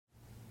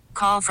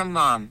call from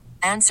mom.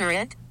 Answer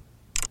it.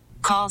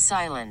 Call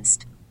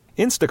silenced.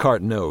 Instacart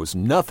knows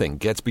nothing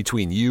gets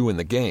between you and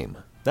the game.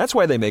 That's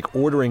why they make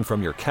ordering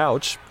from your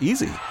couch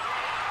easy.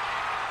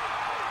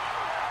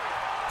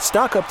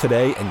 Stock up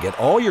today and get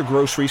all your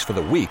groceries for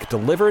the week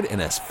delivered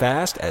in as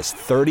fast as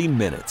 30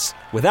 minutes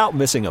without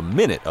missing a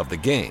minute of the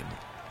game.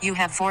 You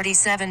have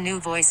 47 new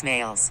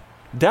voicemails.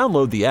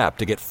 Download the app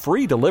to get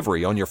free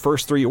delivery on your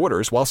first 3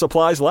 orders while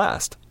supplies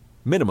last.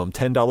 Minimum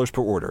 $10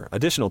 per order.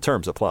 Additional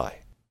terms apply.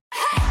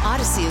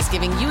 Odyssey is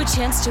giving you a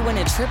chance to win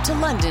a trip to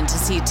London to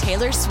see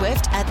Taylor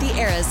Swift at the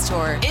Eras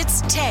Tour.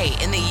 It's Tay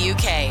in the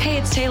UK. Hey,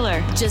 it's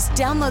Taylor. Just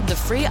download the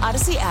free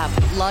Odyssey app,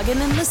 log in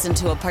and listen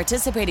to a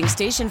participating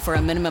station for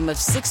a minimum of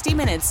 60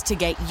 minutes to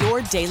get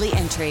your daily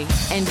entry.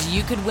 And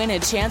you could win a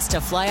chance to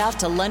fly off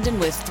to London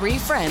with 3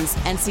 friends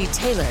and see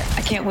Taylor.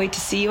 I can't wait to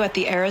see you at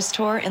the Eras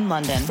Tour in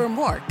London. For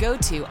more, go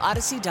to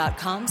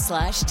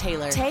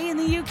odyssey.com/Taylor. Tay in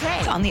the UK.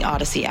 It's on the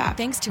Odyssey app.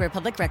 Thanks to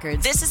Republic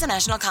Records. This is a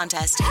national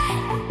contest.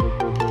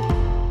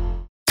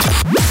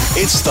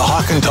 It's the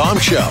Hawk and Tom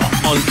Show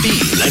on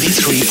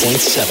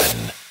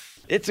B93.7.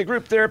 It's a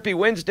Group Therapy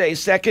Wednesday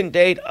second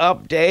date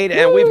update,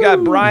 and we've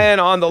got Brian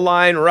on the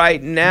line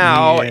right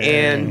now. Yeah.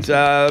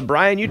 And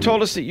Brian, you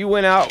told us that you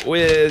went out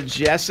with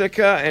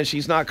Jessica, and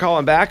she's not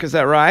calling back. Is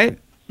that right?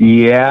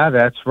 Yeah,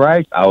 that's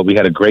right. We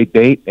had a great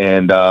date,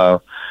 and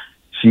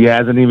she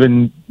hasn't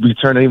even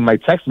returned any of my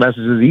text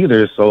messages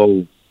either,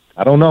 so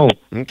I don't know.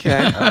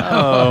 Okay.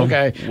 Oh,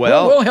 okay.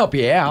 Well, we'll help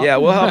you out. Yeah,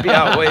 we'll help you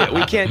out.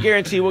 We can't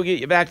guarantee we'll get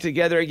you back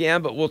together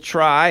again, but we'll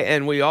try,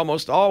 and we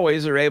almost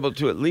always are able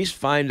to at least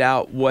find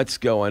out what's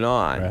going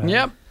on. Right.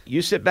 Yep.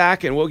 You sit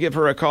back, and we'll give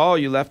her a call.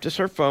 You left us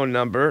her phone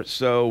number,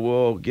 so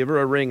we'll give her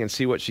a ring and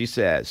see what she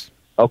says.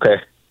 Okay.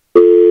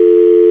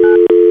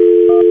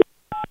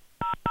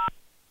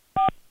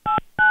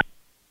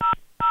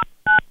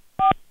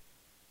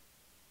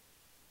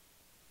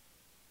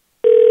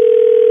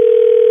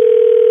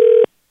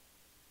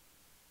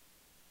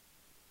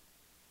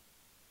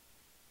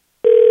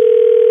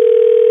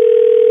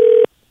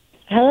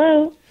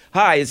 Hello.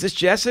 Hi, is this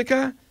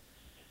Jessica?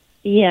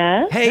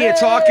 Yes. Hey,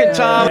 it's Hawk and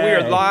Tom. We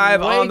are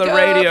live on the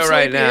radio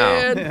right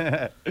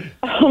now.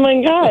 Oh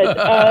my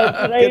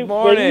God. Good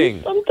morning.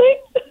 Did I win something?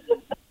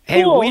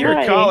 Hey, Cool, we are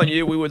hi. calling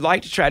you. We would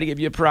like to try to give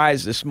you a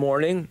prize this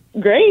morning.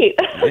 Great.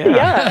 Yeah.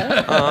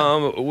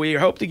 Yeah. We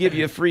hope to give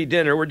you a free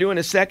dinner. We're doing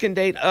a second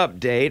date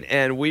update,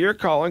 and we are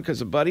calling because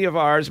a buddy of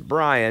ours,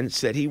 Brian,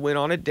 said he went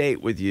on a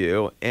date with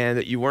you and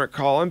that you weren't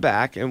calling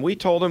back, and we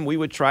told him we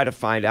would try to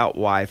find out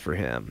why for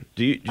him.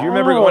 Do you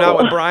remember going out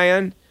with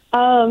Brian?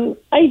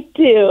 I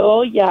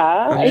do.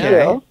 Yeah,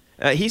 Okay.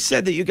 I do. He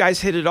said that you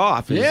guys hit it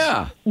off.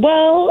 Yeah.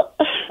 Well,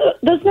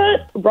 that's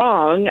not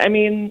wrong. I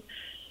mean,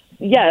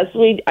 yes,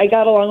 I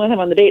got along with him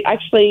on the date.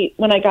 Actually,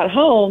 when I got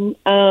home,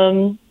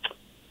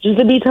 just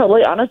to be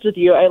totally honest with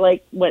you, I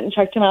went and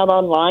checked him out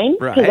online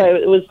because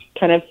I was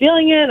kind of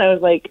feeling it. I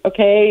was like,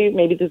 okay,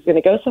 maybe this is going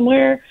to go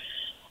somewhere.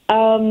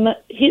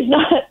 He's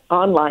not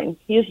online.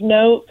 He has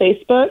no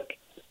Facebook.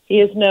 He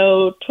has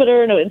no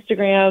Twitter, no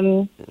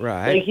Instagram.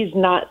 Right. He's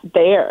not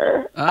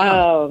there.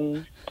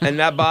 And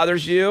that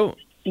bothers you?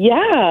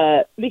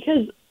 Yeah,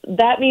 because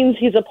that means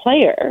he's a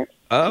player.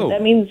 Oh.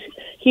 That means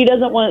he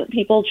doesn't want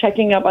people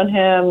checking up on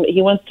him.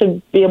 He wants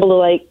to be able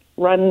to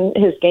run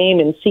his game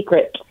in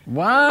secret.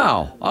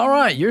 Wow. All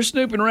right. You're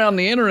snooping around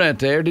the internet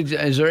there.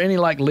 Is there any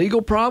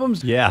legal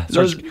problems? Yeah.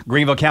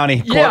 Greenville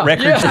County court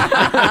records.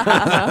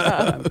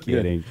 Yeah. I'm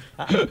kidding.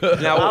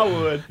 Now, I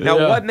would.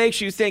 Now, what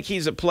makes you think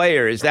he's a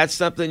player? Is that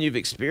something you've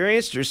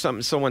experienced or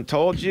something someone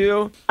told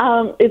you?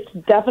 It's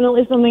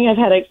definitely something I've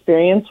had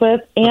experience with.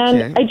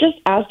 And I just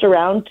asked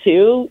around,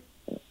 too.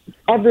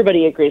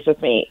 Everybody agrees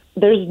with me.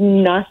 There's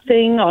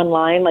nothing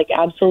online,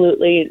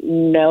 absolutely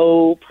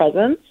no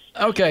presence.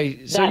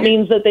 Okay. So that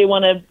means that they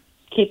want to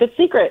keep it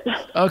secret.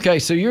 Okay,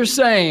 so you're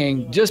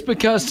saying just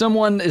because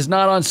someone is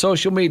not on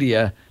social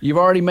media, you've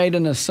already made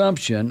an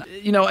assumption.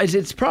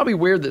 It's probably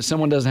weird that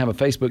someone doesn't have a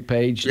Facebook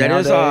page That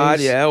nowadays. is odd,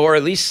 yeah, or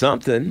at least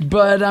something.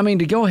 But,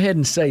 to go ahead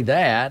and say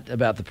that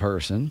about the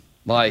person,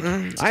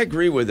 I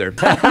agree with her. You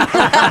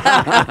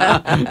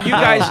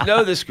guys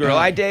know this girl.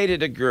 I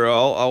dated a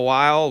girl a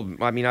while.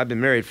 I've been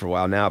married for a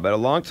while now, but a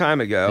long time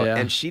ago. Yeah.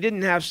 And she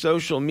didn't have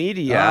social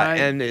media. Right.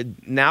 And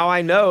now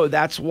I know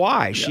that's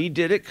why. Yeah. She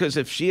did it because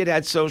if she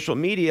had social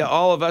media,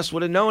 all of us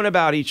would have known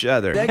about each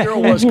other. That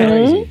girl was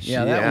crazy.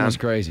 Yeah, that one was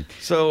crazy.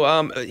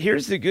 So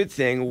here's the good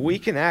thing. We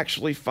can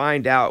actually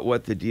find out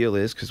what the deal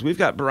is because we've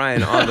got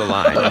Brian on the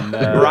line.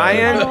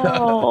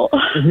 Brian,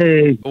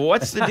 Hey,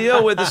 what's the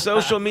deal with the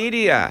social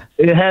media?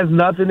 it has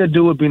nothing to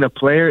do with being a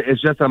player.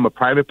 It's just I'm a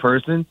private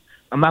person.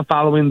 I'm not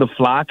following the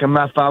flock. I'm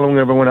not following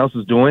what everyone else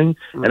is doing.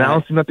 Right. And I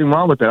don't see nothing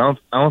wrong with that. I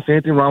don't see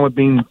anything wrong with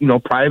being,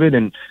 private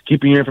and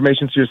keeping your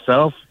information to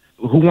yourself.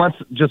 Who wants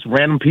just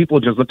random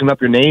people just looking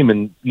up your name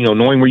and,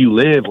 knowing where you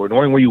live or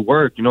knowing where you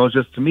work? It's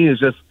just, to me,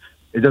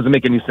 it doesn't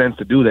make any sense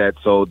to do that.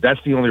 So that's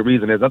the only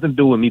reason. It has nothing to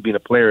do with me being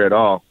a player at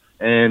all.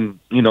 And,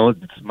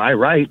 it's my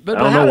right. But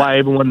I don't know why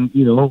everyone,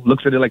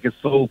 looks at it like it's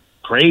so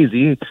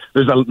crazy.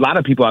 There's a lot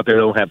of people out there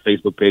that don't have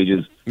Facebook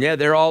pages. Yeah,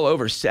 they're all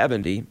over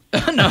 70.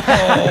 No.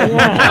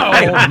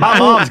 Hey, my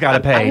mom's got a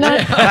page.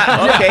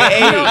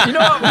 Okay, 80. You know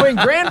what? When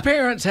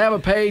grandparents have a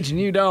page and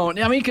you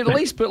don't, I mean, you could at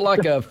least put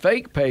like a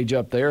fake page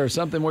up there or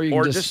something where you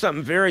Or can just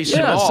something very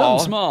small. Yeah,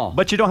 something small.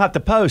 But you don't have to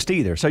post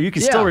either, so you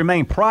can still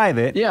remain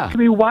private. Yeah. I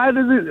mean, why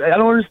does it? I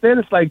don't understand.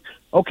 It's like,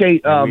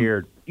 okay,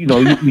 Weird. You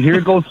know,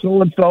 here goes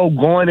so and so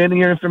going into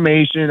your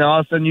information. All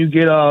of a sudden, you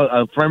get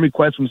a friend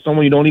request from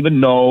someone you don't even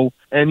know,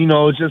 and you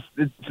know,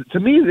 to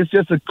me, it's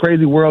just a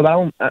crazy world.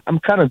 I'm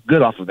kind of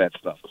good off of that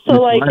stuff.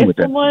 So, like, if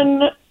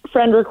someone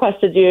friend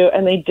requested you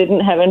and they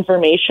didn't have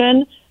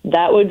information,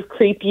 that would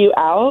creep you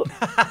out.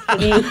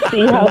 Can you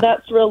see how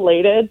that's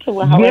related to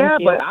how Yeah, I'm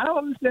feeling? but I don't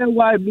understand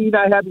why me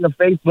not having a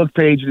Facebook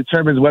page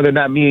determines whether or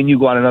not me and you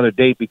go on another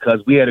date,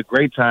 because we had a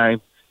great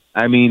time.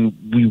 I mean,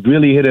 we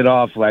really hit it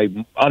off, like,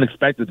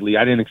 unexpectedly.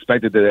 I didn't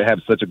expect it to have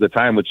such a good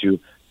time with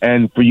you.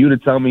 And for you to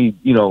tell me,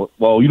 you know,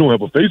 well, you don't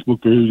have a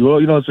Facebook page. Well,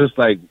 you know, it's just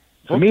like,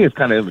 for me, it's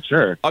kind of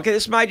immature. Okay,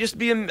 this might just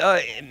be a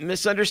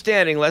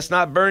misunderstanding. Let's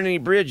not burn any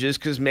bridges,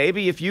 because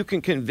maybe if you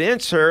can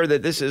convince her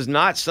that this is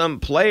not some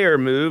player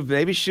move,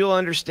 maybe she'll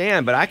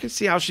understand. But I can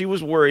see how she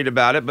was worried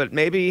about it, but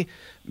maybe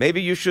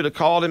you should have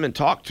called him and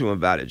talked to him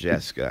about it,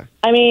 Jessica.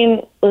 I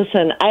mean,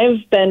 listen,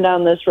 I've been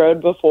down this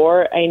road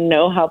before. I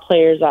know how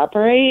players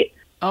operate.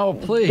 Oh,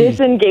 please.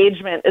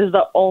 Disengagement is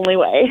the only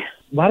way.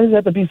 Why does it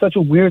have to be such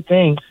a weird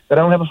thing that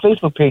I don't have a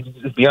Facebook page?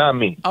 It's beyond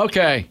me.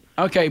 Okay,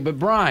 but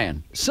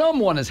Brian,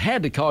 someone has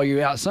had to call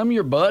you out. Some of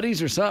your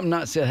buddies or something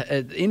not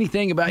said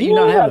anything about you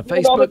not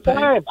having a all the Facebook page?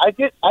 time.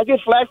 I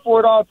get flack for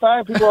it all the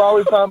time. People are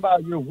always talking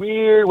about, you're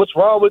weird, what's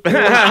wrong with you?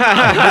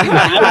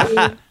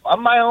 I'm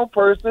my own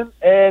person,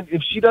 and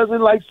if she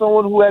doesn't like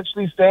someone who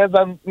actually stands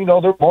on, you know,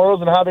 their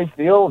morals and how they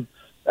feel,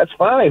 that's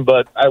fine.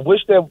 But I wish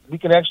that we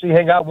can actually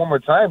hang out one more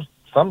time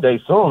someday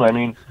soon. I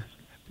mean,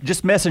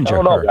 just messenger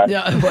I don't know, her. guys.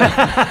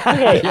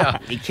 Yeah.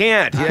 He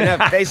can't. He doesn't have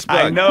Facebook.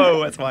 I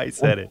know. That's why he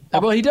said it.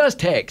 Well, he does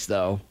text,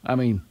 though. I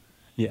mean,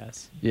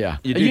 yes. Yeah.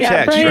 You do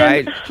text,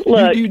 Brian, right?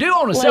 Look, you do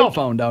on a cell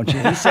phone, don't you?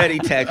 He said he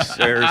texts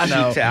her. I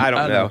know. I don't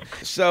I know. know.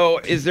 So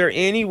is there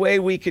any way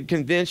we could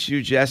convince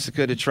you,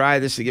 Jessica, to try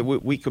this again?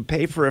 We could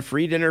pay for a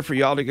free dinner for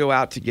y'all to go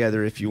out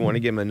together if you want to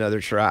give him another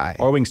try.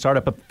 Or we can start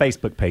up a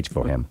Facebook page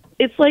for him.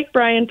 it's like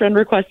Brian friend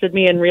requested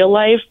me in real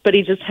life, but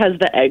he just has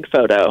the egg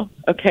photo.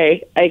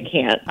 Okay, I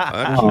can't.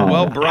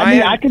 Well,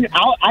 Brian, I can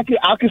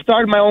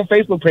start my own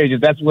Facebook page if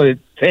that's what it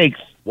takes.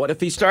 What if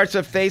he starts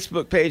a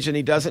Facebook page and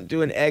he doesn't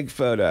do an egg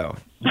photo?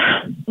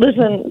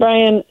 Listen,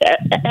 Brian,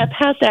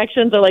 past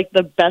actions are like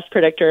the best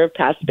predictor of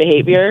past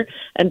behavior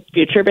and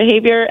future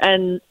behavior,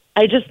 and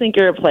I just think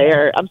you're a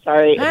player. I'm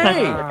sorry. It's not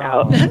going to work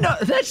out. No,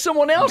 that's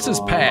someone else's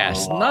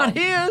past, not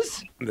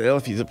his. Well,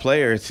 if he's a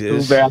player, it's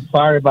his. Too bad.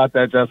 Sorry about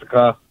that,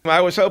 Jessica.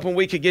 I was hoping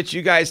we could get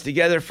you guys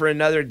together for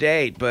another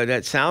date, but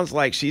it sounds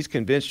like she's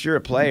convinced you're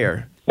a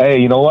player. Hey,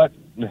 you know what?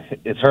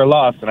 It's her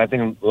loss, and I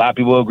think a lot of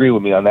people will agree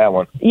with me on that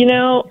one. You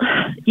know,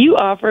 you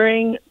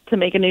offering to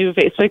make a new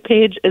Facebook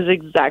page is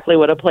exactly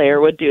what a player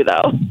would do,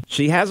 though.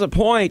 She has a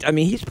point. I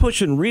mean, he's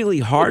pushing really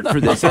hard for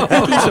this. I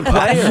think he's a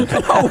player.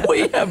 No,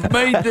 we have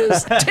made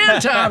this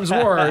 10 times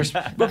worse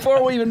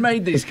before we even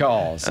made these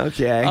calls.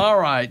 Okay. All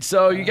right.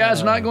 So you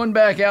guys are not going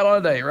back out on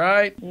a date,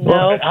 right? No.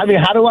 I mean,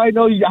 how do I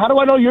know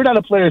you're not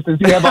a player since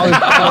you have all this?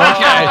 Okay. All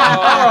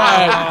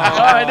right.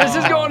 All right. This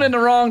is going in the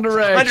wrong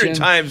direction. 100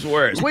 times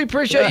worse. We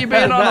appreciate you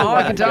being on the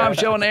Hawk and Tom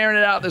show and airing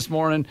it out this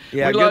morning.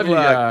 Yeah, we good love you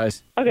luck.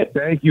 guys. Okay.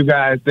 Thank you,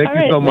 guys. Thank All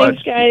you right. so much.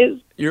 Thanks, guys.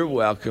 You're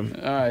welcome.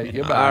 All right.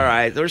 Goodbye. All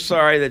right. We're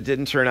sorry that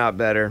didn't turn out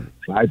better.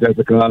 Bye,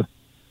 Jessica.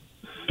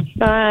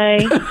 Bye.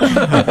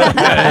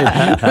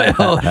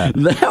 Well,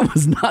 that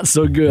was not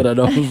so good, I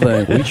don't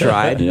think. We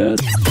tried.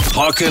 Yes.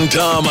 Hawk and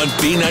Tom on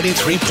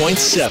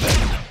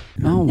B93.7.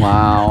 Oh,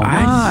 wow.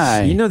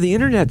 Why? You know, the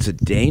internet's a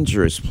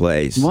dangerous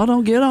place. Well,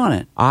 don't get on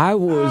it. I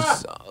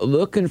was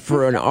looking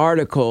for an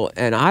article,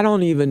 and I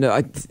don't even know.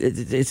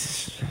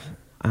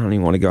 I don't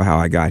even want to go how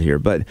I got here,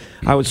 but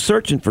I was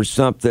searching for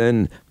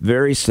something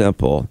very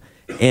simple,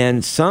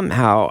 and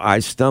somehow I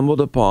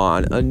stumbled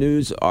upon a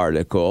news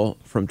article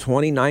from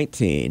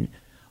 2019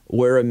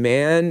 where a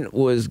man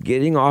was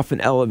getting off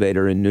an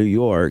elevator in New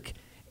York,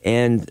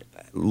 and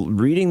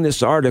reading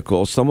this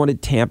article, someone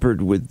had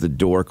tampered with the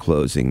door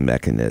closing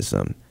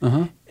mechanism.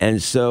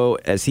 And so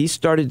as he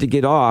started to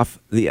get off,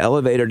 the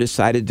elevator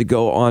decided to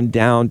go on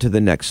down to the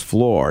next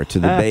floor, to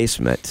the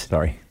basement.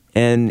 Sorry.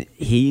 And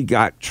he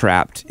got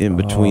trapped in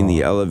between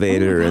the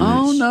elevator and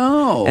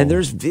no. And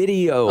there's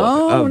video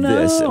of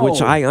this, which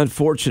I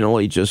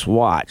unfortunately just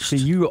watched. So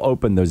you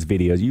opened those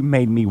videos. You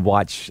made me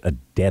watch a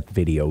death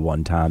video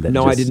one time. That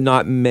I did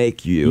not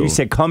make you. You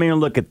said, come here and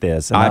look at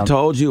this. And I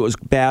told you it was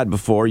bad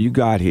before you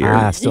got here.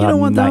 I still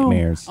have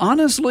nightmares. Though?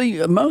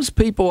 Honestly, most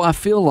people, I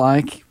feel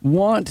like,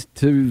 want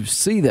to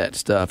see that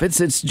stuff.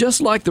 It's just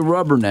like the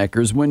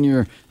rubberneckers when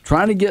you're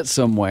trying to get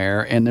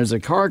somewhere and there's a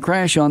car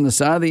crash on the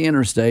side of the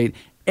interstate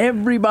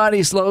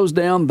Everybody slows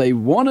down. They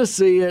want to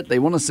see it. They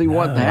want to see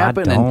what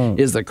happened. And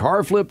is the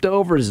car flipped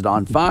over? Is it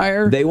on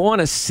fire? They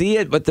want to see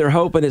it, but they're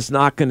hoping it's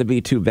not going to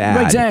be too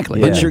bad. Exactly.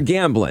 But you're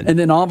gambling. And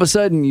then all of a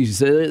sudden you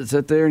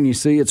sit there and you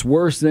see it's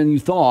worse than you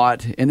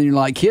thought. And then you're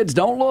like, kids,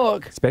 don't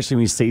look. Especially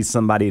when you see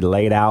somebody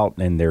laid out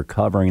and they're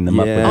covering them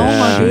up with Oh,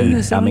 my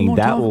goodness. I mean,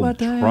 that will that.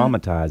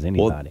 traumatize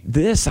anybody. Well,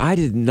 this I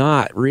did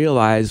not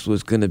realize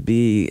was going to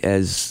be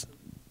as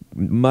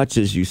much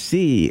as you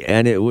see,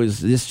 and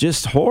it's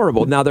just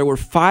horrible. Now there were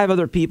 5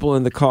 other people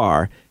in the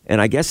car,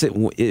 and I guess it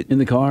in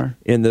the car,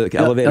 in the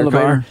elevator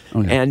car,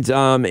 okay.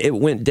 And it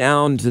went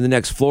down to the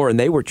next floor, and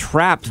they were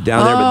trapped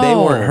down there, but they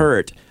weren't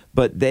hurt.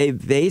 But they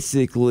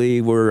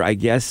basically were, I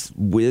guess,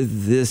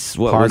 with this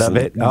part of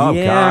it. Oh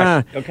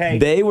gosh, okay.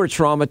 They were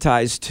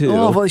traumatized too.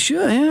 Oh, well, they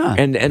should, yeah.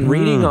 And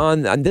reading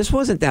on, and this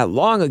wasn't that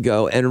long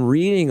ago, and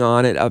reading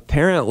on it,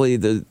 apparently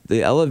the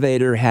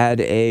elevator had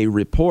a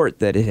report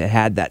that it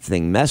had that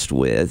thing messed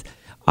with.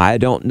 I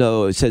don't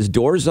know. It says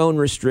door zone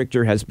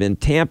restrictor has been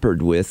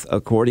tampered with,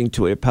 according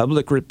to a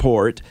public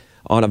report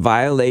on a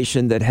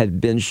violation that had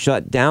been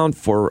shut down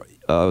for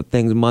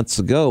things months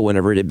ago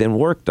whenever it had been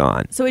worked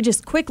on. So it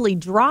just quickly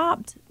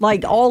dropped,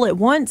 like all at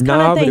once kind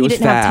No, of thing? but it He was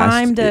didn't fast. have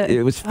time to...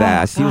 It was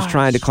fast. He was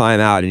trying to climb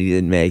out, and he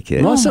didn't make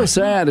it. What's so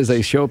sad is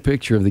they show a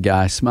picture of the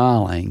guy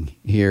smiling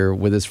here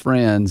with his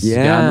friends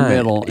down in the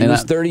middle. He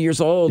was 30 years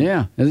old.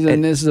 Yeah,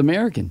 and this is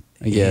American,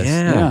 I guess.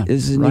 Yeah,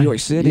 this is in New York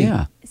City.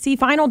 Yeah. See,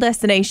 Final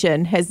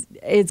Destination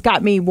it's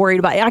got me worried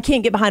about it. I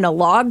can't get behind a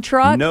log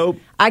truck. Nope.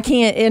 I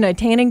can't in a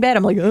tanning bed.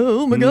 I'm like,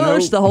 oh my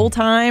gosh, the whole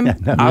time.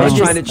 I was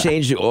trying to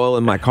change the oil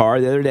in my car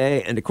the other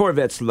day, and the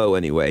Corvette's low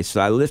anyway, so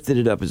I lifted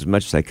it up as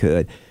much as I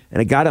could. And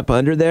I got up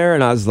under there,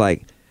 and I was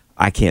like,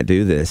 I can't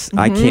do this.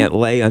 I can't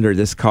lay under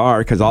this car,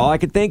 because all I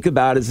could think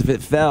about is if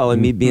it fell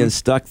and me being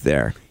stuck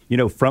there. You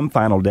know, from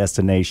Final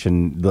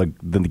Destination,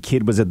 the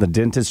kid was in the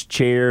dentist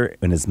chair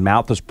and his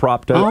mouth was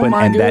propped open,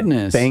 my and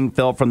goodness. that thing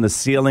fell from the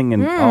ceiling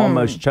and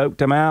almost choked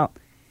him out.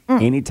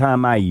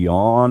 Anytime I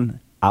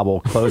yawn, I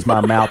will close my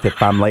mouth if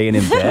I'm laying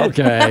in bed.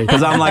 Okay.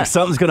 Because I'm like,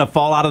 something's going to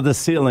fall out of the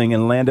ceiling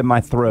and land in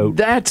my throat.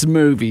 That's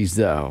movies,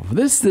 though.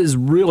 This is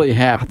really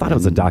happening. I thought it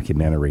was a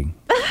documentary.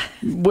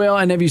 Well,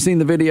 and have you seen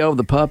the video of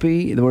the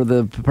puppy where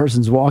the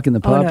person's walking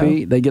the puppy?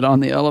 no. They get on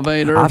the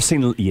elevator. I've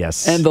seen,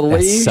 yes. And the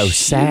That's leash. so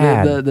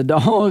sad. The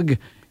dog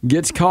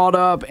gets caught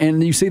up,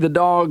 and you see the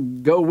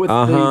dog go with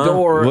the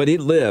door. But he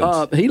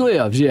lived. He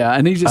lives, yeah.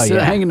 And he's just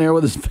hanging there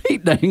with his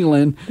feet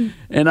dangling.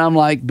 And I'm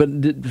like,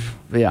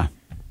 yeah.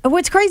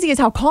 What's crazy is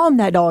how calm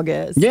that dog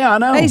is. Yeah, I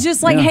know. He's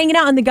just like hanging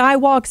out, and the guy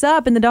walks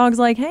up, and the dog's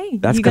like, hey,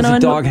 That's you because gonna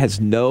the dog has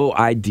no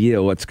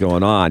idea what's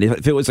going on.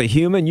 If it was a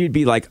human, you'd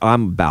be like,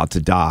 I'm about to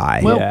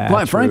die. Well,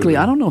 quite frankly,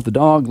 I don't know if the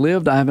dog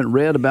lived. I haven't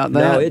read about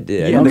that. No, it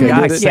did. Yeah, Okay, the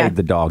guy did it? saved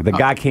the dog. The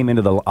guy came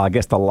into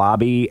the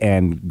lobby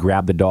and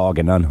grabbed the dog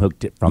and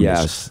unhooked it from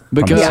his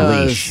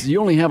because leash.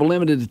 you only have a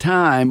limited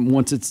time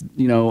once it's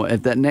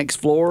at that next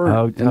floor.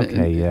 Oh,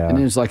 okay, yeah.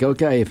 And it's like,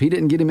 okay, if he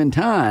didn't get him in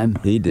time,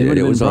 He did. would've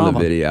It been was a on the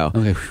problem. video.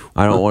 Okay.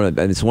 I don't want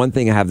to. And it's one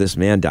thing to have this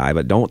man die,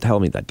 but don't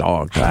tell me the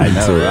dog died. I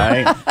know,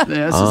 right? Yeah,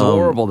 this is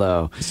horrible,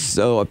 though.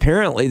 So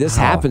apparently this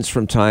happens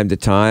from time to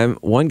time.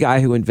 One guy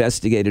who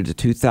investigated a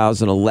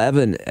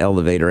 2011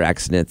 elevator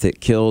accident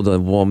that killed a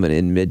woman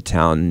in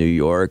Midtown New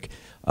York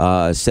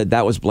said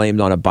that was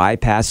blamed on a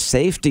bypass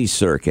safety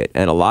circuit.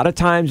 And a lot of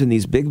times in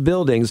these big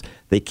buildings,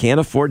 they can't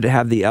afford to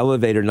have the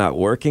elevator not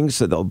working,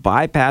 so they'll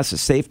bypass a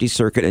safety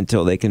circuit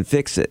until they can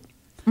fix it.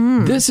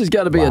 This has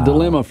got to be a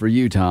dilemma for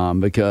you,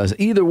 Tom, because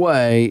either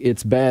way,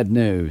 it's bad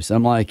news.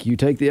 I'm like, you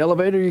take the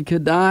elevator, you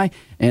could die,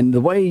 and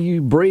the way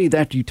you breathe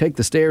after you take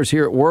the stairs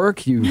here at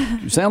work, you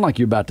sound like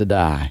you're about to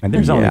die. And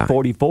there's only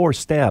 44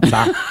 steps.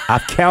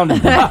 I've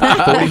counted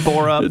them.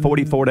 44 up,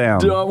 44 down.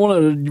 Do I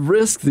want to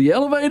risk the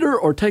elevator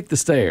or take the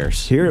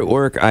stairs? Here at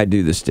work, I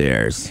do the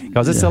stairs.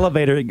 Because this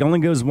elevator, it only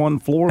goes one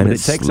floor, And but it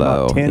it's takes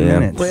slow, about 10 yeah.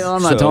 minutes. Well,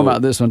 I'm not talking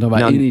about this one. I'm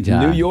talking about Now, any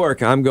time. New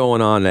York, I'm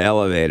going on the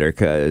elevator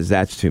because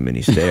that's too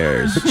many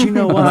stairs. But you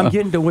know what? I'm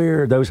getting to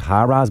where those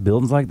high-rise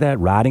buildings like that,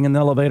 riding in the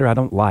elevator, I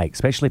don't like,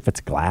 especially if it's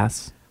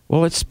glass.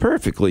 Well, it's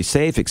perfectly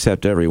safe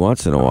except every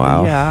once in a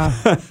while. Yeah.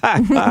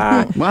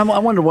 Well, I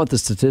wonder what the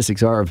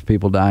statistics are of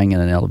people dying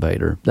in an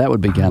elevator. That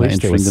would be kind of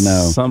interesting to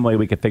know. Some way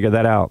we could figure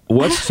that out.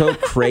 What's so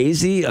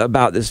crazy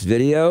about this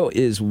video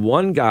is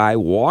one guy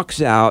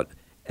walks out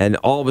and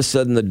all of a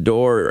sudden the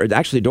door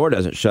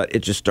doesn't shut. It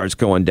just starts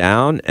going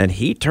down, and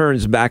he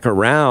turns back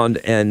around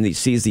and he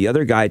sees the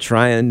other guy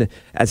trying.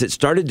 As it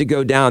started to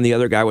go down, the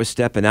other guy was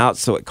stepping out,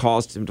 so it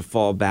caused him to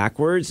fall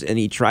backwards, and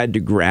he tried to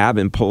grab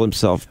and pull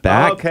himself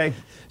back. Oh, okay.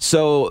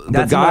 So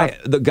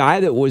the guy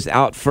that was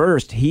out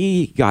first,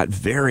 he got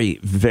very,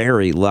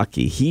 very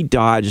lucky. He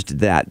dodged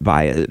that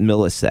by a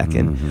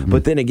millisecond. Mm-hmm.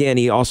 But then again,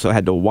 he also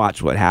had to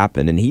watch what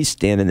happened, and he's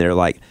standing there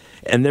like.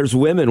 And there's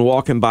women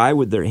walking by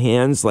with their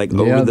hands like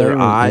over their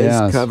eyes,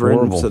 it's covering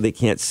them horrible. so they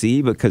can't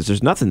see because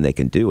there's nothing they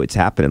can do. It's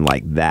happening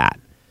like that.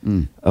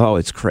 Oh,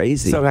 it's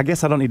crazy. So I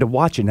guess I don't need to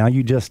watch it now.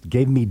 You just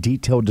gave me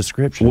detailed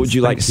descriptions. Would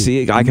you like to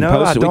see it? I can No,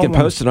 post I it. We don't can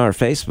want- post it on our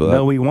Facebook.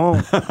 No, we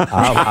won't.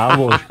 I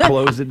will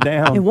close it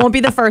down. It won't be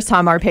the first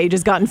time our page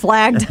has gotten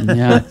flagged.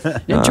 Yeah.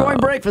 Enjoy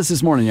breakfast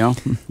this morning, y'all.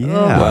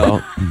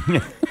 Well,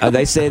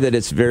 they say that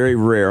it's very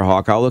rare,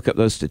 Hawk. I'll look up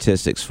those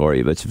statistics for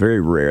you, but it's very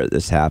rare that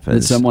this That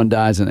happens. someone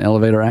dies in an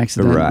elevator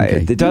accident. Right.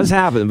 Okay. It does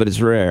happen, but it's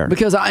rare.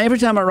 Because every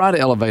time I ride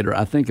an elevator,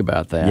 I think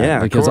about that. Yeah,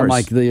 of because I'm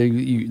course. like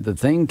the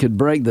thing could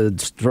break, the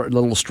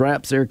little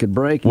straps there could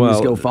break, and you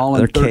just go falling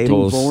they're 13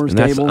 cables, floors. and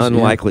that's cables.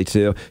 unlikely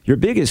too. Your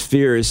biggest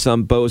fear is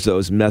some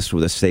bozos messed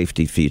with a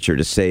safety feature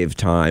to save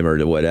time or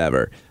to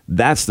whatever.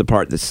 That's the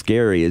part that's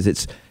scary. Is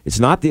it's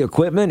not the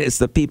equipment; it's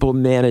the people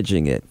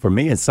managing it. For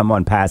me, it's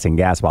someone passing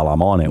gas while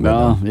I'm on it. With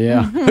Oh, them.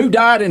 yeah. Who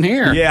died in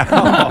here? Yeah.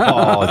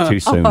 Oh, too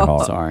soon,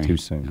 Hawk. Sorry. Too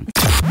soon.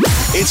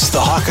 It's the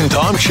Hawk and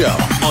Tom Show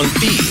on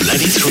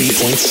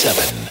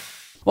B93.7.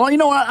 Well, you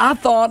know what? I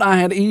thought I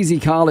had easy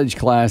college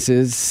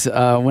classes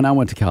when I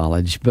went to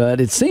college,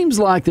 but it seems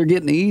like they're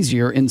getting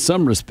easier in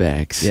some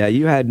respects. Yeah,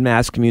 you had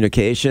mass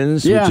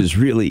communications, Yeah. which is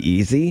really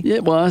easy.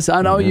 It was.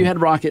 I know you had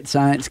rocket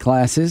science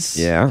classes.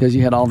 Yeah. Because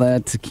you had all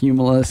that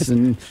cumulus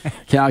and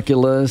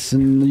calculus,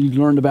 and you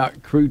learned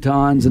about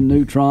croutons and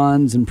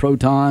neutrons and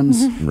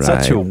protons. Right.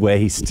 Such a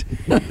waste.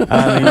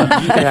 I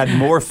mean, you had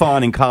more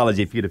fun in college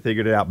if you'd have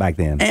figured it out back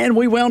then. And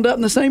we wound up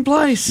in the same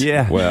place.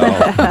 Yeah. Well,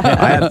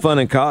 I had fun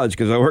in college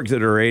because I worked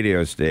at a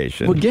radio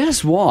station. Well,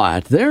 guess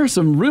what? There are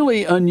some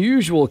really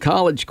unusual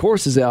college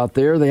courses out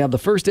there. They have the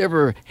first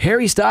ever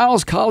Harry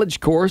Styles college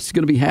course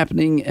going to be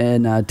happening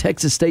in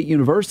Texas State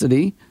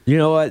University. You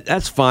know what?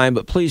 That's fine,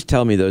 but please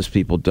tell me those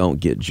people don't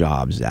get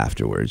jobs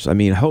afterwards. I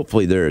mean,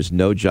 hopefully there is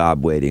no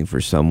job waiting for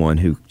someone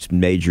who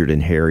majored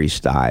in Harry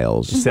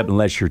Styles. Except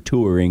unless you're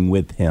touring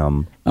with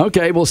him.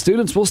 Okay, well,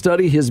 students will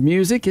study his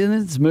music and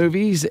his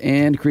movies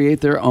and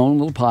create their own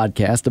little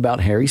podcast about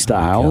Harry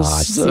Styles.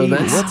 God, So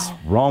that's- what's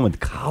wrong with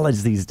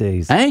college these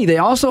days? Hey, they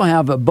also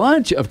have a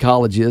bunch of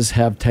colleges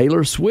have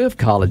Taylor Swift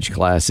college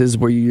classes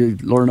where you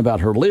learn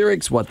about her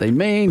lyrics, what they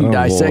mean, you Oh,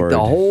 dissect Lord. the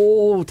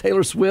whole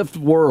Taylor Swift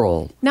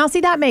world. Now, see,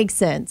 that makes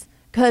sense.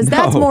 Because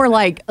that's more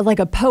like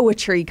a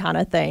poetry kind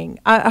of thing.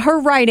 Her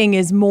writing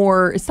is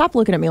more. Stop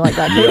looking at me like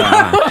that.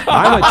 Yeah.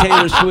 I'm a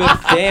Taylor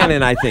Swift fan,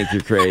 and I think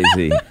you're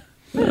crazy.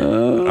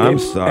 I'm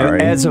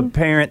sorry. As a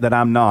parent that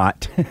I'm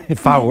not,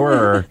 if I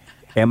were,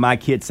 and my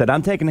kid said,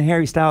 I'm taking the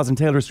Harry Styles and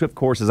Taylor Swift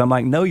courses, I'm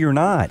like, no, you're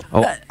not.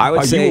 Oh, I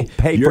would Or say you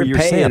pay you're for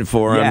yourself. paying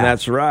for them. Yeah.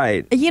 That's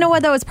right. You know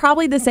what, though? It's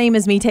probably the same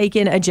as me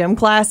taking a gym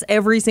class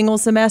every single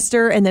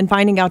semester and then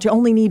finding out you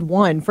only need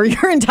one for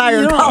your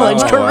entire college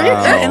Oh, career.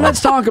 wow. And let's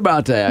talk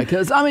about that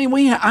because I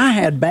mean, I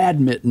had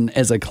badminton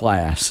as a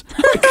class.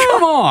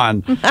 Come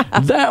on,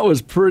 that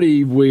was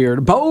pretty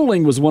weird.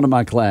 Bowling was one of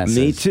my classes.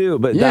 Me too,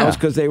 but Yeah. that was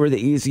because they were the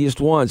easiest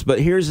ones.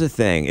 But here's the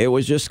thing. It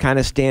was just kind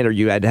of standard.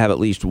 You had to have at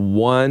least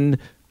one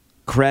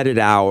credit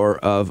hour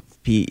of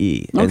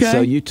PE. And Okay.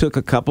 so you took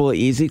a couple of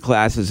easy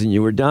classes and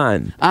you were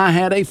done. I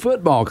had a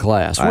football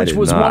class, I which did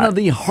was not. one of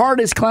the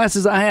hardest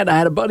classes I had. I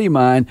had a buddy of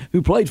mine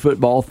who played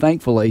football,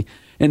 thankfully,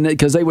 and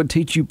because they would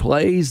teach you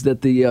plays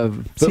that the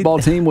football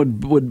team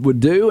would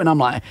do, and I'm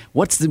like,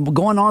 what's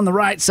going on the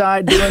right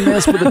side doing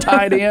this with the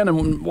tight end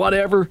and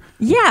whatever.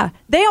 Yeah,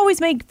 they always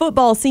make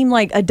football seem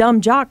like a dumb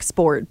jock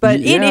sport,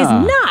 but it is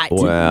Yeah. not.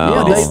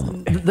 Well,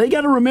 Yeah, they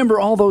got to remember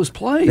all those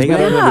plays. they got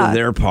to man. remember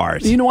their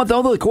part. You know what,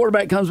 though? The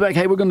quarterback comes back,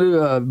 hey, we're going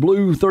to do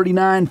blue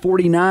 39,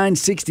 49,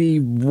 60,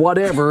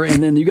 whatever,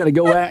 and then you got to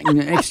go out and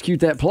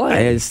execute that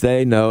play. As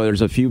they know,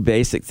 there's a few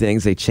basic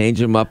things. They change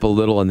them up a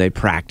little and they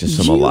practice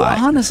them a lot.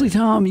 Honestly,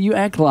 Tom, you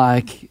act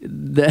like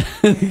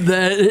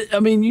that. I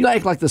mean, you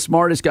act like the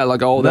smartest guy.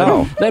 Like, oh,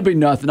 No. that'd be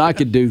nothing. I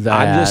could do that.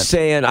 I'm just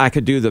saying I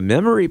could do the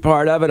memory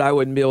part of it. I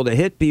wouldn't be able to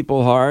hit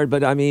people hard,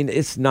 but I mean,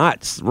 it's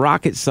not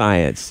rocket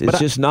science. It's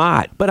just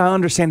not. But I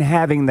understand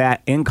having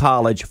that in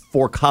college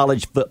for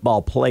college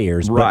football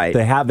players. Right. But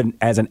to have it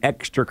as an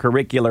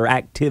extracurricular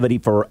activity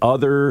for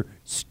other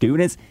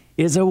students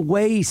is a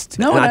waste.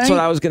 No, That's it what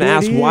ain't. I was going to It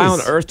ask. Why on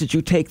is. earth did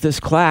you take this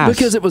class?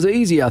 Because it was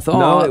easy, I thought.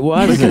 No, it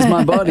wasn't. Because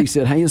my buddy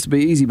said, hey, this would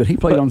be easy, but he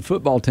played on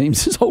football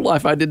teams his whole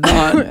life. I did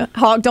not.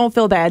 Hawk, don't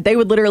feel bad. They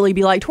would literally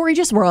be like, Tori,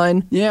 just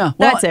run. Yeah.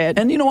 That's it.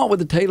 And you know what? With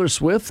the Taylor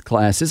Swift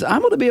classes, I'm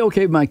going to be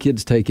okay with my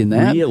kids taking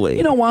that. Really?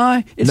 You know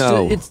why?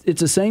 No. It's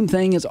the same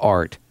thing as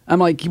art. I'm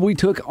like, we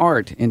took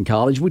art in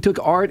college. We took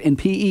art and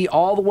PE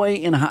all the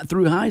way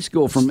through high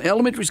school. From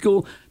elementary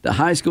school to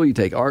high school, you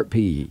take art,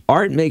 PE.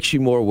 Art makes you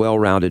a more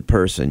well-rounded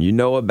person. You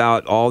know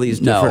about all these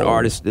different No.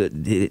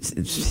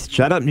 artists.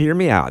 Shut up and hear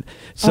me out.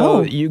 So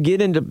Oh. you get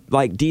into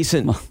like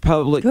decent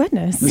public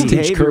Goodness.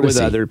 behavior with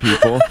courtesy. other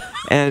people,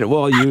 and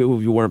well,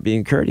 you weren't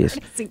being courteous.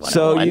 See what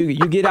So I want.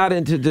 you get out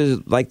into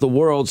the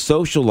world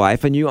social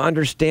life, and you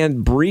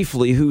understand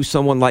briefly who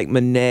someone like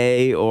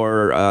Monet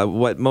or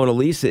what Mona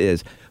Lisa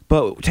is.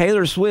 But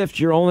Taylor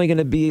Swift, you're only going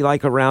to be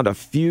like around a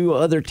few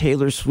other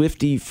Taylor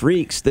Swifty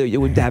freaks that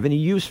you would have any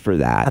use for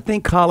that. I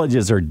think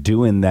colleges are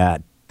doing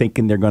that,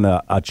 thinking they're going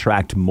to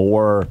attract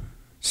more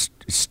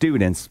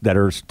students that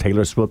are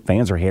Taylor Swift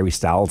fans or Harry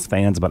Styles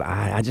fans, but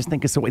I just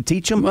think it's a way.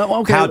 Teach them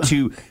how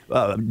to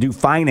do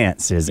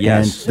finances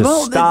and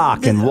the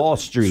stock and Wall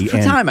Street.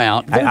 And time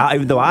out.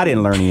 Even though I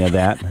didn't learn any of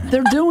that.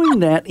 They're doing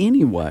that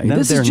anyway. No,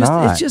 this is just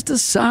it's just a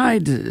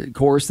side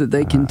course that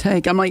they can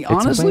take. I'm like,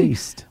 honestly,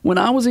 when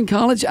I was in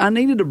college, I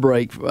needed a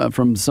break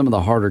from some of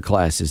the harder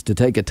classes. To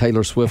take a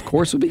Taylor Swift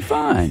course would be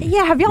fine.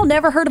 Yeah, have y'all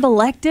never heard of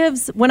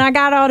electives? When I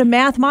got out of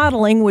math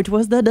modeling, which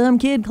was the dumb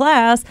kid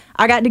class,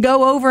 I got to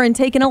go over and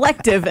take an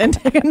elective and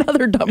take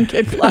another dumb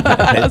kid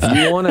class. If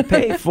you want to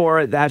pay for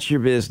it, that's your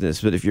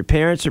business. But if your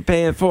parents are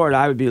paying for it,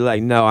 I would be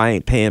like, no, I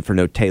ain't paying for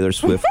no Taylor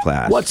Swift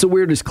class. What's the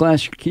weirdest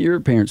class your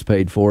parents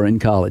paid for in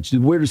college? The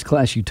weirdest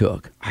class you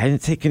took? I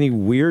didn't take any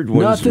weird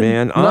ones,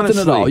 man. Nothing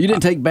at all. You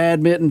didn't take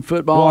badminton,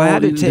 football? Well, I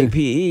had to take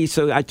PE,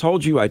 so I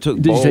told you I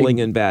took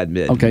bowling and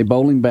badminton. Okay,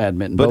 bowling,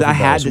 badminton. But I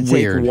had to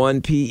take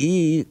one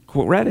PE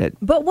credit.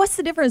 But what's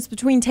the difference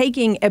between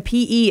taking a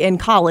PE in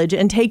college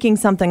and taking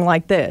something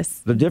like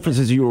this? The difference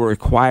is you were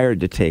required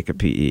to take a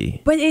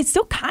PE. But it's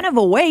still kind of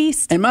a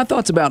waste. And my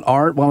thoughts about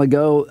art while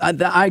ago,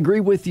 I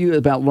agree with you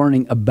about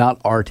learning about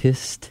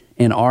artists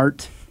and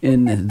art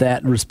in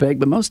that respect,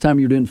 but most of the time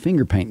you're doing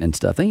finger painting and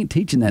stuff. They ain't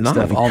teaching that Not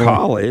stuff in all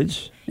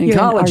college. In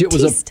college, it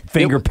was a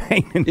finger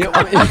painting.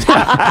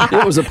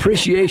 It was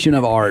appreciation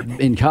of art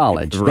in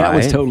college. Right. That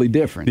was totally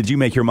different. Did you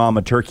make your mom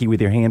a turkey with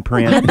your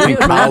handprint in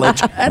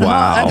college?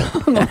 Wow.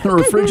 On the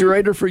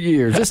refrigerator for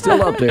years. It's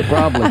still up there,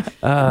 probably.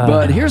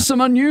 But here's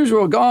some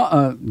unusual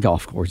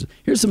golf courses.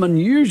 Here's some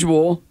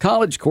unusual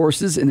college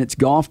courses, and it's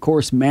golf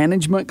course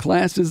management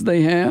classes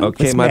they have.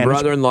 Okay, my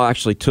brother-in-law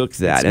actually took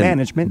that. It's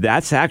management.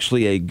 That's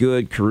actually a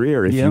good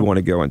career if you want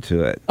to go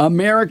into it.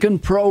 American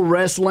Pro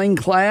Wrestling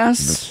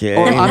class. Okay.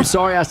 Or, I'm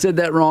sorry, I said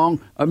that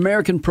wrong.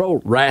 American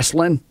Pro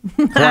Wrestling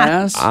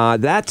class.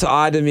 That's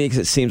odd to me because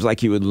it seems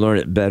like you would learn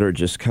it better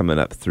just coming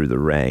up through the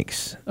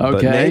ranks.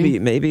 Okay.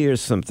 But maybe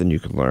there's something you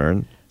could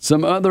learn.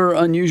 Some other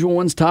unusual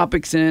ones,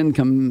 topics in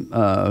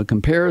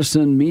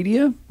comparison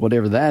media,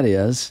 whatever that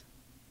is.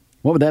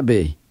 What would that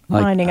be?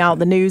 Finding out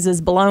the news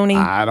is baloney.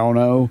 I don't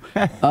know.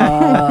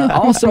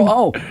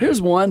 Also,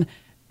 here's one.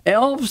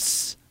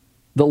 Elves,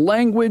 the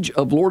language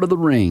of Lord of the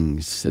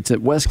Rings. It's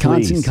at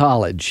Wisconsin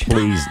College.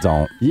 Please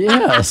don't.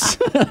 Yes.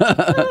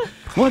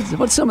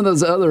 What's some of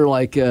those other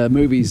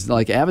movies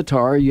like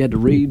Avatar? You had to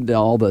read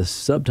all the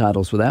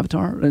subtitles with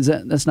Avatar.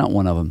 That's not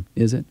one of them,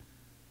 is it?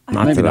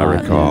 Not that I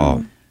recall.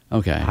 Yeah.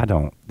 Okay. I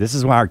don't. This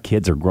is why our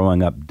kids are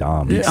growing up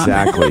dumb.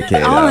 Exactly,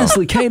 Cato.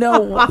 Honestly,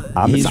 Cato.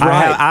 He's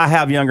right. I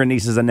have younger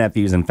nieces and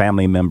nephews and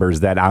family members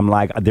that I'm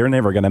like, they're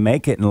never going to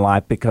make it in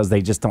life because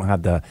they just don't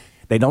have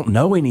they don't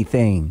know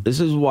anything. This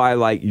is why,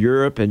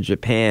 Europe and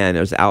Japan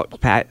is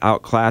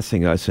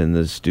outclassing us in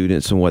the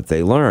students and what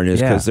they learn is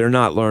because they're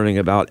not learning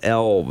about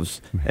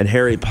elves and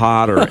Harry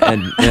Potter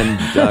and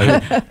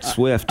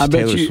Swift,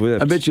 Taylor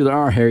Swift. I bet you there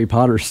are Harry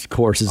Potter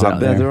courses out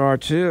there. I bet there are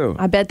too.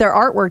 I bet their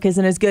artwork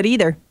isn't as good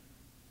either.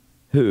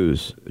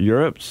 Whose?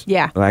 Europe's?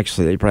 Yeah. Well,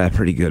 actually, they probably have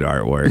pretty good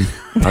artwork.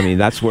 I mean,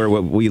 that's where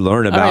what we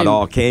learn about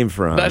all came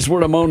from. That's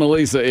where the Mona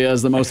Lisa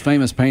is, the most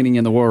famous painting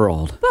in the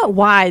world. But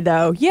why,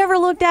 though? You ever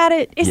looked at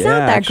it? It's not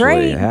that actually,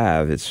 great. I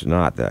have. It's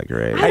not that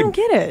great. I don't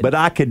get it. But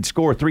I could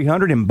score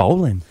 300 in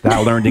bowling that I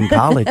learned in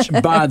college.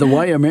 By the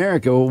way,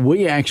 America,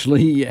 we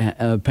actually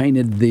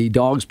painted the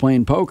dogs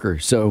playing poker.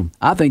 So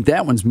I think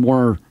that one's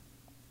more,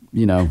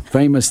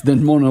 famous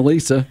than Mona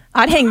Lisa.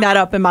 I'd hang that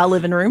up in my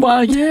living room.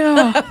 Well,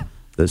 yeah.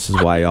 This is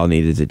why y'all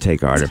needed to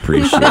take art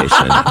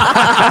appreciation.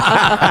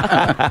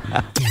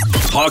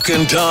 Hawk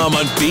and Tom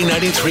on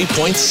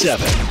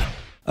B93.7.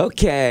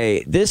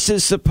 Okay, this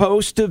is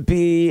supposed to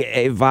be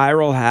a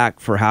viral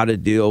hack for how to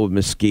deal with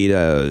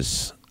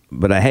mosquitoes,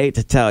 but I hate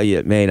to tell you,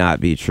 it may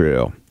not be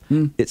true.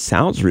 It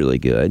sounds really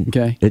good.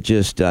 Okay. It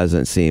just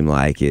doesn't seem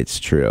like it's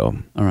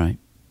true. All right.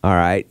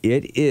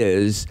 It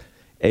is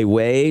a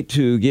way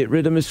to get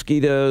rid of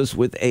mosquitoes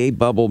with a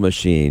bubble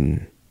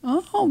machine.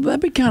 Oh,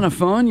 that'd be kind of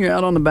fun. You're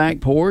out on the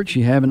back porch.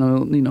 You're having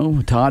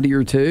a toddy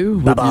or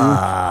two.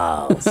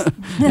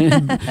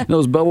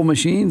 Those bubble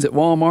machines at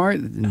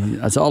Walmart.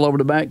 That's all over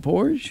the back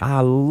porch.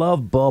 I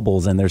love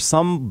bubbles, and there's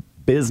some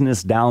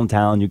business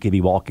downtown. You could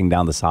be walking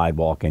down the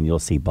sidewalk, and you'll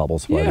see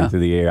bubbles floating through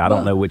the air. I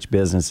don't know which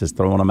business is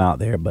throwing them out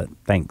there, but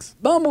thanks.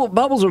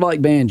 Bubbles are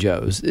like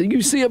banjos.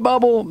 You see a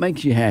bubble, it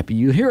makes you happy.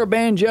 You hear a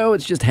banjo,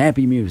 it's just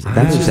happy music.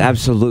 That is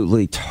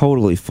absolutely,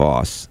 totally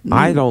false.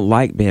 I don't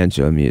like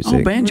banjo music.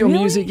 Oh, banjo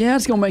music? Yeah,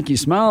 it's going to make you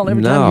smile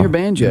every time you hear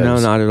banjos. No,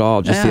 not at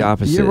all. Just the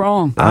opposite. You're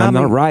wrong. I'm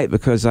not right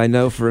because I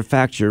know for a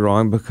fact you're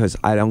wrong because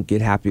I don't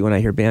get happy when I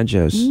hear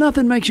banjos.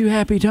 Nothing makes you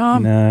happy,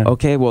 Tom. No.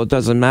 Okay, well, it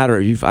doesn't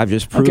matter. I've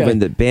just proven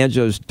that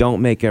banjos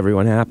don't make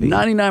everyone happy.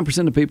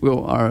 99% of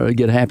people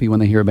get happy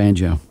when they hear a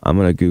banjo. I'm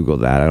going to Google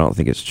that. I don't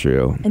think it's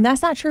true. And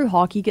that's not true,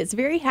 Hawk. He gets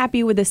very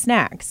happy with the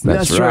snacks.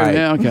 That's True. right.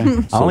 Yeah,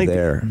 okay.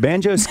 There.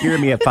 Banjos scare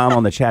me if I'm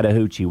on the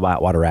Chattahoochee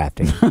whitewater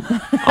rafting.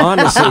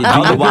 Honestly, do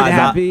you get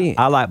happy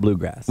I like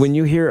bluegrass. when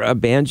you hear a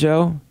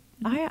banjo?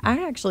 I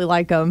actually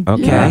like them.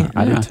 Okay. Yeah.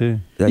 I do too.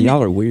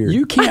 Y'all are weird.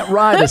 You can't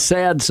write a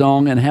sad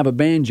song and have a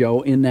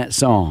banjo in that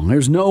song.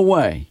 There's no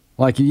way.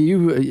 Like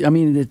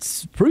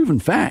it's proven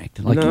fact.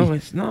 Like no,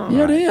 it's not.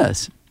 Yeah, it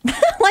is.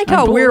 Like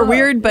how we're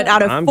weird, but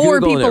out of I'm 4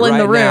 Googling people it in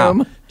the right room.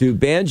 now. Do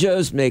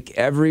banjos make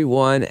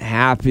everyone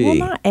happy? Well,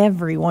 not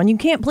everyone. You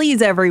can't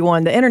please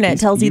everyone. The internet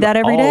tells you that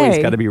every day.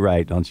 Always got to be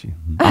right, don't you?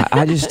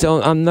 I just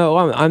don't. I'm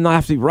not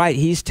have to be right.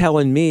 He's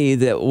telling me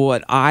that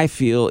what I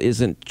feel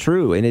isn't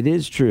true, and it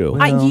is true.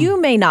 You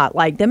may not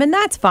like them, and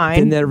that's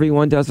fine. And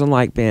everyone doesn't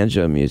like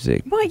banjo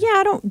music. Well, yeah,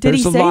 I don't. Did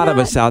There's he say a lot that? of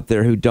us out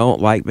there who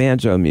don't like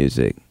banjo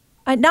music.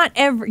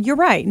 You're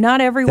right.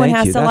 Not everyone Thank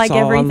has you. to That's like all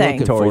I'm everything.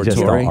 looking Tori, for, just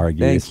Tori. don't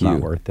argue. Thank It's you. not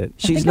worth it.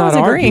 She's think not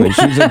I was agreeing.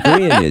 arguing. She's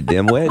agreeing, you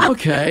dimwit.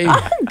 Okay.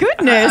 Oh,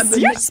 goodness,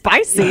 you're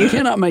spicy. You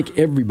cannot make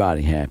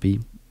everybody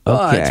happy.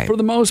 But Okay. for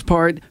the most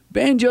part,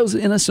 banjos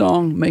in a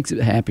song makes it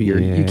happier.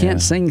 You can't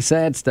sing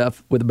sad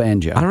stuff with a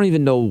banjo. I don't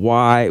even know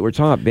why we're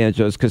talking about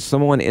banjos, because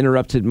someone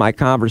interrupted my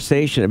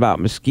conversation about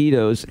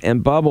mosquitoes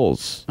and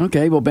bubbles.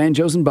 Okay, well,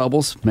 banjos and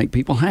bubbles make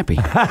people happy.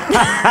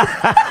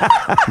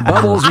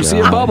 Bubbles, you see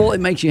a bubble,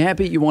 it makes you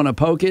happy. You want to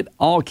poke it.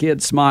 All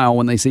kids smile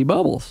when they see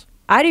bubbles.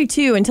 I do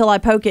too until I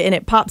poke it and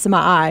it pops in my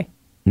eye.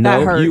 That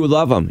No, hurt. you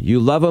love them.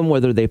 You love them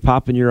whether they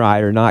pop in your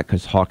eye or not,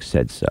 because Hawk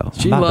said so.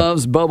 She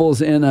loves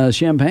bubbles in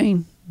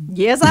champagne.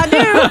 Yes, I do.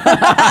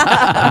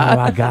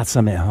 I got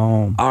some at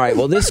home. All right,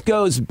 well, this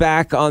goes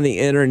back on the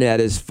internet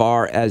as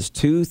far as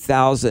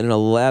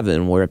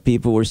 2011, where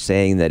people were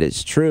saying that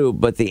it's true,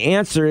 but the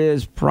answer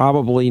is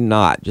probably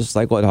not, just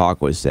like what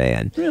Hawk was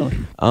saying. Really?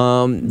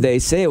 They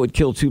say it would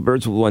kill 2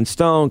 birds with 1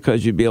 stone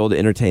because you'd be able to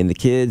entertain the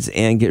kids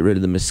and get rid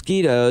of the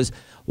mosquitoes.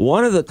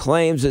 One of the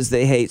claims is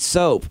they hate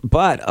soap,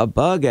 but a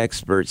bug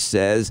expert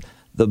says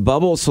the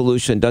bubble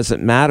solution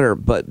doesn't matter,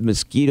 but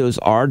mosquitoes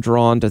are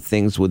drawn to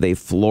things with a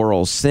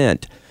floral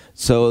scent.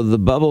 So the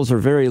bubbles are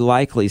very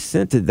likely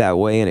scented that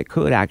way, and it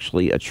could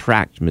actually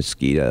attract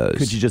mosquitoes.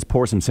 Could you just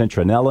pour some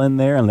citronella in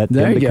there and let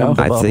There them you become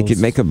go. the I think you'd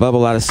make a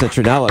bubble out of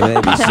citronella,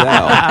 maybe so.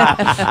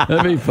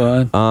 That'd be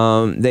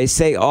fun. They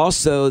say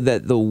also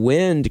that the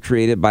wind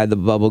created by the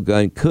bubble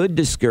gun could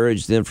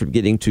discourage them from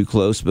getting too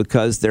close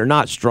because they're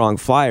not strong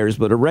flyers,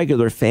 but a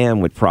regular fan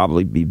would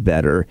probably be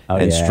better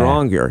and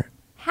stronger.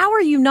 How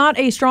are you not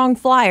a strong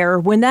flyer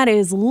when that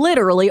is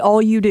literally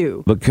all you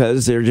do?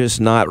 Because they're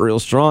just not real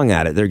strong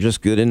at it. They're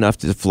just good enough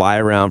to fly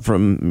around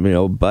from,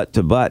 butt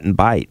to butt and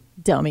bite.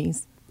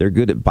 Dummies. They're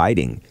good at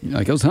biting.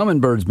 Like those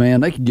hummingbirds,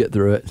 man, they could get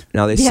through it.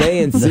 Now, they say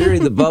in theory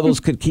the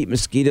bubbles could keep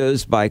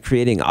mosquitoes by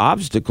creating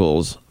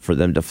obstacles for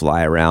them to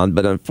fly around,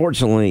 but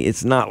unfortunately,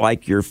 it's not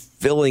like you're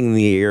filling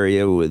the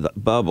area with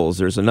bubbles.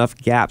 There's enough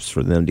gaps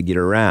for them to get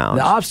around.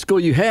 The obstacle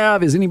you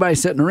have is anybody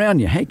sitting around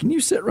you. Hey, can you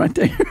sit right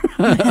there?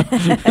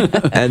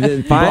 And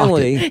then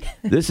finally,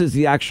 this is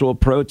the actual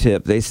pro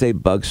tip. They say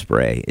bug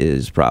spray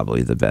is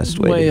probably the best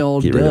way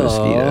to get rid of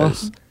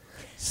mosquitoes.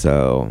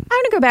 So I'm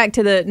going to go back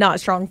to the not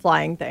strong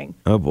flying thing.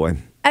 oh boy.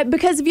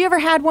 Because have you ever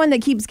had one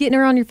that keeps getting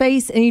around your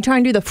face and you try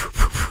and do the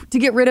to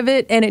get rid of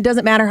it, and it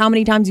doesn't matter how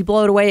many times you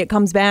blow it away, it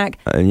comes back?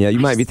 And yeah, you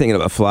might be thinking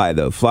of a fly,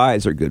 though.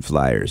 Flies are good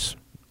flyers.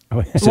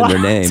 It's in their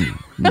name.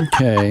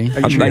 Okay.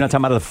 Are you sure you're not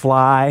talking about a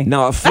fly?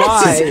 No, a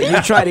fly,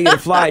 you try to get a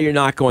fly, you're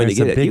not going There's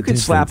to a get it. big You can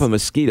slap a difference.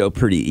 mosquito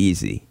pretty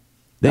easy.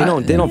 They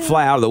don't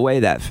fly out of the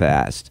way that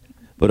fast.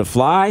 But a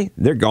fly,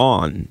 they're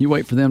gone. You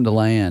wait for them to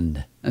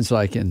land. And so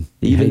I can.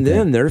 Even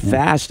then, they're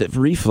fast at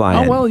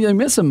reflying. Oh, well, you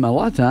miss them a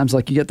lot of times.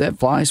 Like you get that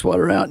fly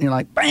swatter out and you're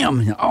like,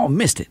 bam, oh,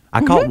 missed it.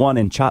 I caught one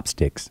in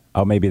Chopsticks.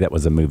 Oh, maybe that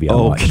was a movie I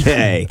watched.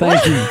 Okay.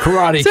 Thank you,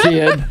 Karate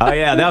Kid. Oh,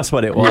 yeah, that's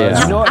what it was.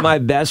 Yeah. You know what my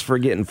best for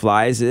getting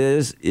flies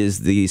is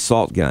the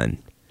salt gun.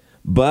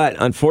 But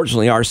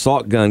unfortunately, our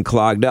salt gun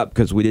clogged up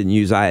because we didn't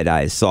use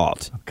iodized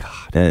salt. Oh,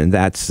 God. And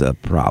that's a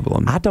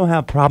problem. I don't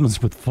have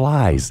problems with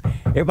flies.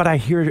 Everybody I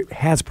hear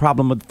has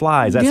problem with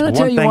flies. That's Gotta one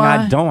tell you thing why.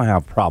 I don't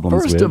have problems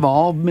with. First of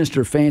all,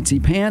 Mr.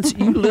 Fancy Pants,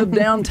 you live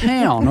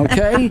downtown,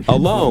 okay?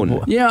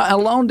 Alone. Yeah,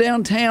 alone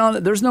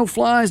downtown. There's no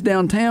flies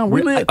downtown.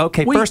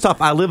 First off,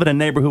 I live in a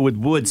neighborhood with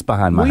woods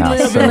behind my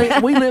house.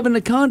 We live in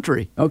the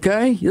country,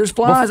 okay? There's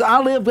flies.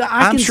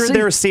 I'm sure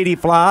there are city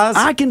flies.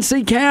 I can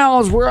see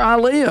cows where I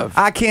live.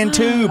 I can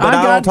too, but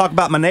I don't talk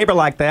about my neighbor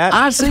like that.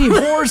 I see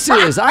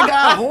horses. I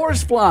got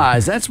horse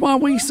flies. That's why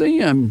we see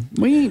them.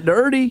 We ain't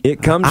dirty.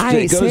 It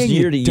goes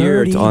year to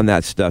year on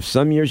that stuff.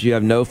 Some years you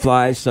have no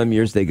flies. Some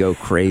years they go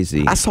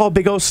crazy. I saw a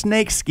big old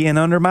snake skin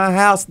under my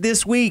house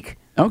this week.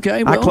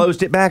 Okay, well, I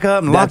closed it back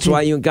up and that's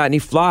why you ain't got any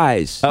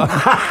flies.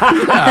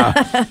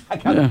 I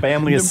got a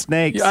family of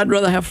snakes. I'd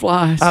rather have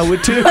flies. I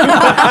would too.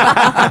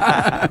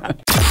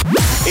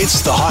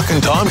 It's the Hawk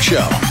and Tom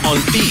Show on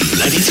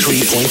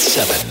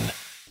B93.7.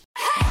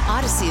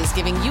 Odyssey is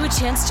giving you a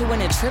chance to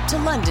win a trip to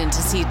London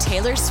to see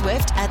Taylor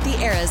Swift at the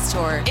Eras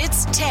Tour.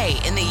 It's Tay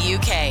in the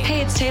UK.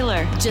 Hey, it's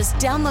Taylor. Just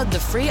download the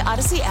free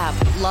Odyssey app,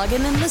 log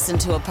in and listen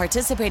to a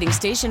participating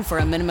station for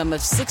a minimum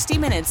of 60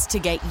 minutes to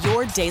get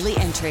your daily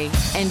entry.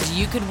 And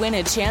you could win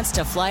a chance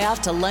to fly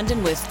off to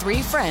London with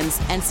 3 friends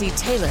and see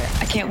Taylor.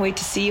 I can't wait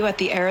to see you at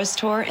the Eras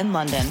Tour in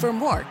London. For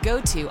more, go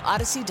to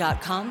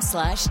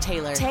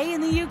odyssey.com/Taylor. Tay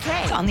in the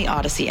UK. It's on the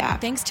Odyssey app.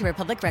 Thanks to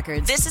Republic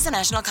Records. This is a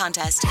national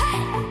contest.